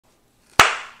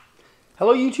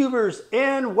Hello YouTubers,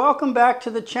 and welcome back to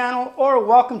the channel, or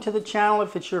welcome to the channel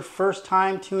if it's your first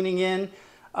time tuning in.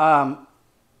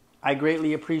 I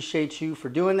greatly appreciate you for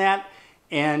doing that,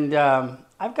 and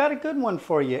I've got a good one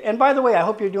for you. And by the way, I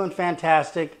hope you're doing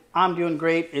fantastic. I'm doing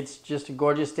great. It's just a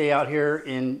gorgeous day out here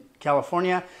in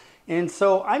California, and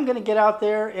so I'm going to get out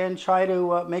there and try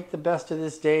to make the best of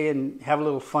this day and have a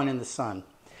little fun in the sun.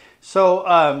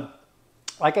 So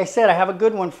like I said, I have a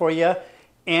good one for you,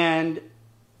 and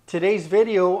today's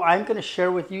video, I'm going to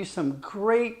share with you some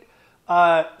great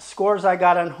scores I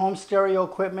got on home stereo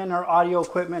equipment or audio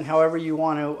equipment, however you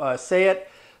want to say it,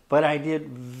 but I did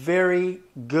very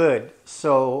good.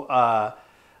 So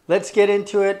let's get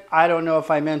into it. I don't know if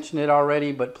I mentioned it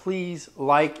already, but please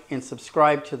like and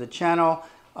subscribe to the channel.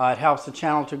 It helps the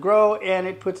channel to grow, and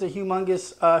it puts a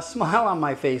humongous smile on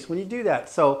my face when you do that.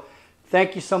 So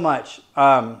thank you so much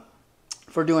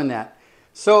for doing that.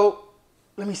 So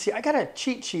let me see, I got a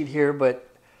cheat sheet here, but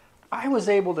I was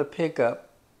able to pick up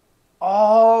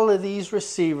all of these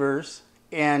receivers,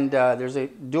 and there's a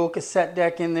dual cassette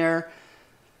deck in there.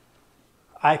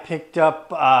 I picked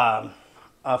up a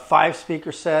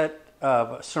 5-speaker set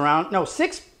of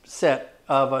six set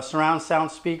of surround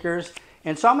sound speakers.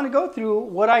 And so I'm going to go through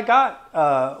what I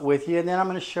got with you, and then I'm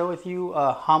going to share with you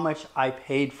how much I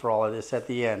paid for all of this at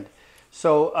the end.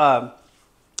 So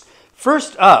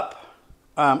first up,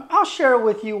 I'll share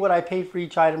with you what I paid for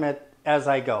each item as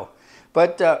I go.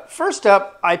 But first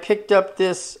up, I picked up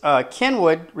this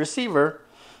Kenwood receiver,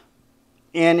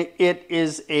 and it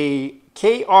is a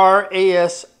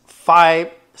KRAS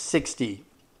 560.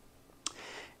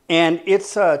 And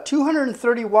it's a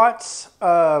 230 watts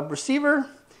receiver,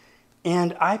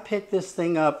 and I picked this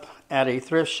thing up at a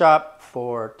thrift shop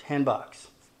for 10 bucks.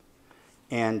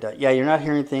 And yeah, you're not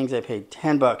hearing things, I paid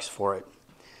 10 bucks for it.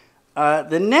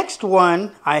 The next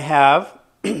one I have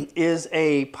is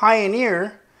a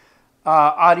Pioneer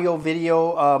audio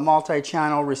video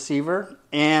multi-channel receiver,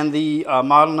 and the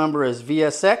model number is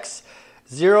VSX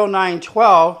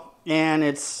 0912, and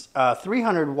it's a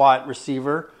 300 watt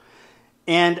receiver,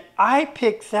 and I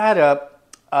picked that up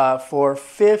for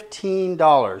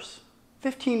 $15.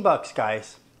 15 bucks,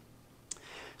 guys.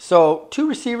 So 2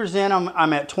 receivers in,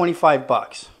 I'm at 25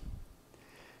 bucks.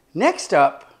 Next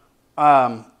up,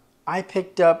 I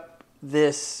picked up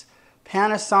this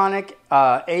Panasonic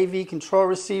AV control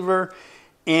receiver,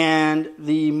 and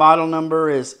the model number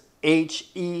is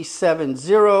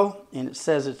HE70, and it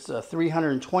says it's a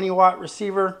 320 watt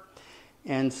receiver,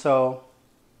 and so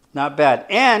not bad.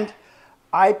 And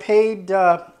I paid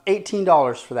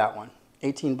 $18 for that one,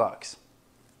 18 bucks.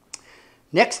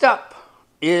 Next up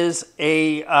is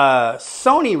a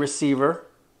Sony receiver,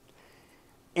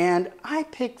 and I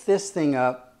picked this thing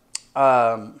up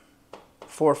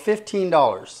for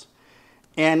 $15,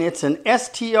 and it's an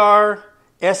STR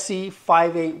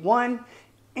SE581,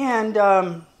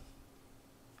 and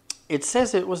it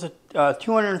says it was a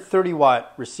 230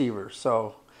 watt receiver.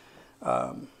 So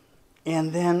and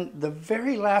then the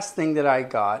very last thing that I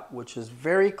got, which is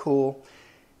very cool,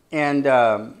 and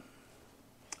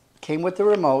came with the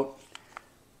remote,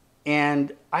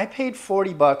 and I paid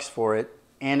 40 bucks for it,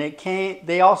 and it came,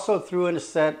 they also threw in a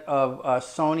set of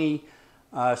Sony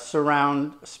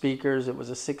surround speakers. It was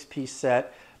a 6-piece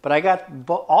set, but I got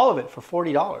all of it for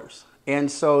 $40.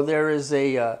 And so there is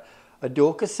a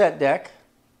dual cassette deck,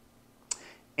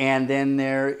 and then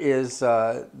there is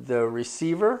the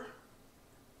receiver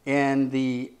and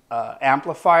the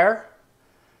amplifier,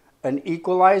 an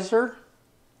equalizer,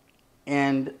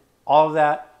 and all of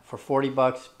that for 40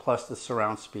 bucks plus the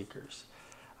surround speakers.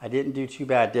 I didn't do too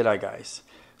bad, did I, guys?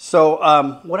 So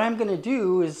what I'm going to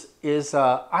do is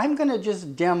I'm going to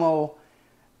just demo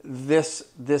this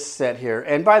set here.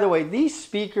 And by the way, these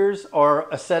speakers are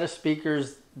a set of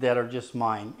speakers that are just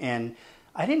mine. And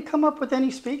I didn't come up with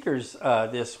any speakers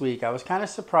this week. I was kind of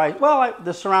surprised. Well,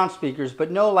 the surround speakers,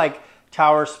 but no like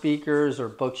tower speakers or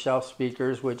bookshelf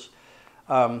speakers, which,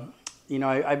 you know,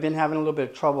 I've been having a little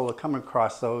bit of trouble to come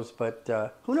across those. But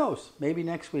who knows? Maybe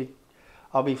next week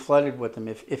I'll be flooded with them.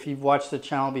 If you've watched the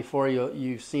channel before,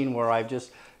 you've seen where I've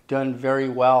just done very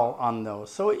well on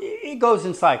those. So it goes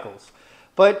in cycles.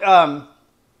 But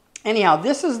anyhow,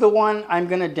 this is the one I'm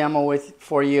going to demo with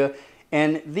for you.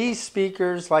 And these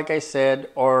speakers, like I said,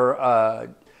 are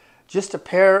just a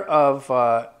pair of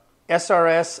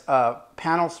SRS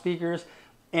panel speakers.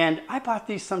 And I bought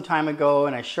these some time ago,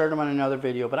 and I shared them on another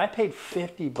video. But I paid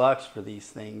 50 bucks for these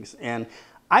things. And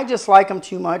I just like them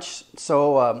too much,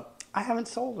 so I haven't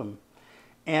sold them.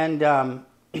 And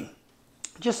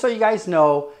just so you guys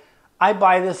know, I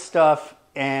buy this stuff,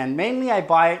 and mainly I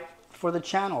buy it for the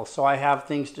channel. So I have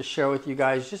things to share with you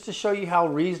guys just to show you how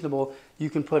reasonable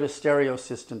you can put a stereo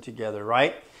system together,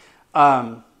 right?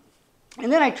 And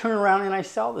then I turn around and I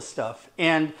sell the stuff.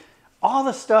 And all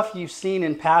the stuff you've seen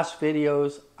in past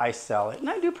videos, I sell it. And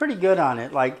I do pretty good on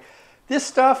it. Like this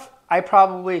stuff, I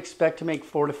probably expect to make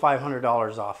 $400 to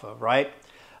 $500 off of, right?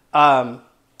 And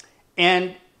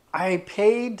I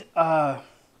paid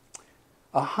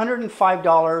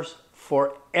 $105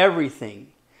 for everything.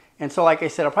 And so like I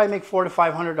said, I'll probably make $400 to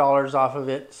 $500 off of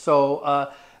it.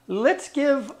 So let's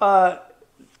give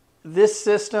this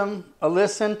system a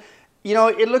listen. You know,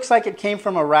 it looks like it came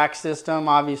from a rack system.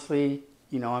 Obviously,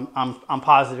 you know, I'm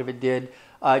positive it did.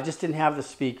 Just didn't have the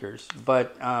speakers.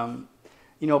 But,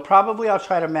 you know, probably I'll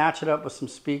try to match it up with some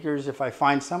speakers if I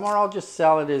find some, or I'll just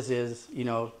sell it as is. You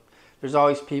know, there's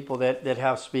always people that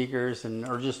have speakers and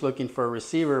are just looking for a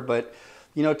receiver. But,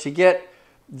 you know, to get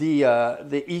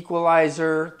the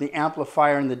equalizer, the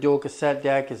amplifier, and the dual cassette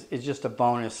deck is just a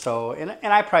bonus. So, and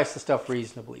I price the stuff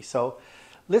reasonably. So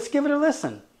let's give it a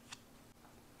listen.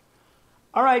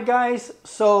 All right, guys,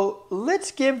 so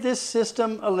let's give this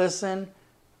system a listen.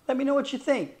 Let me know what you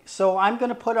think. So I'm going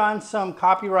to put on some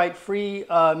copyright-free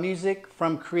music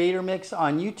from Creator Mix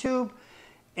on YouTube,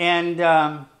 and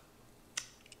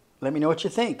let me know what you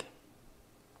think.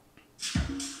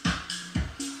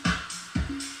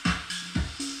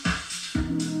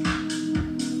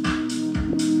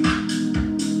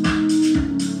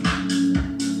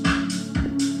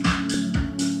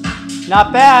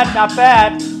 Not bad, not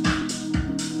bad.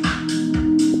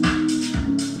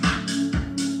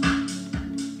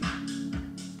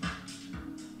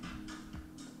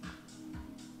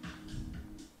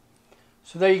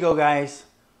 So there you go, guys.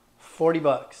 40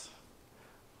 bucks.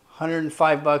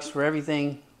 105 bucks for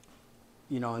everything,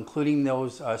 you know, including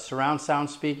those surround sound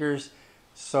speakers.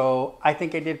 So I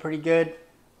think I did pretty good.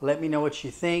 Let me know what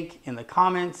you think in the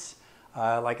comments.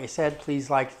 Like I said, please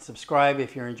like and subscribe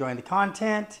if you're enjoying the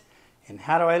content. And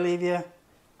how do I leave you?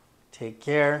 Take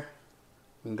care,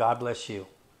 and God bless you.